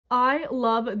I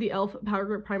love the e.l.f. Power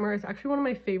Grip Primer. It's actually one of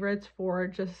my favorites for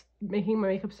just making my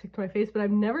makeup stick to my face, but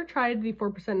I've never tried the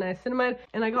 4% niacinamide,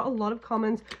 and I got a lot of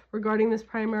comments regarding this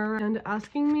primer and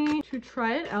asking me to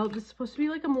try it out. This is supposed to be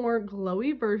like a more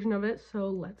glowy version of it, so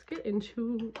let's get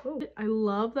into it. I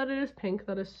love that it is pink.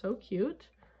 That is so cute.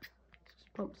 Let's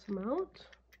just pump some out.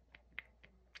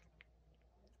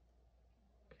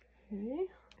 Okay,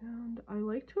 and I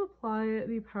like to apply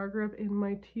the Power Grip in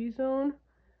my T-zone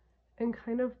and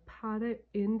kind of pat it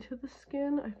into the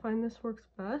skin. I find this works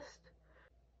best.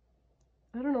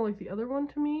 I don't know, like the other one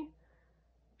to me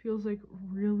feels like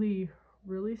really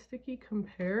sticky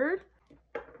compared.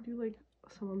 I do like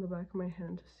some on the back of my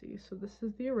hand to see. So this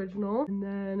is the original, and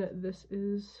then this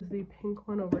is the pink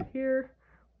one over here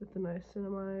with the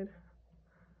niacinamide.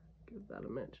 Give that a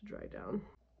minute to dry down.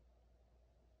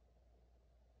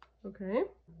 Okay.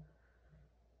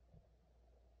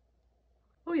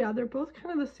 Oh yeah, they're both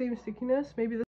kind of the same stickiness. Maybe this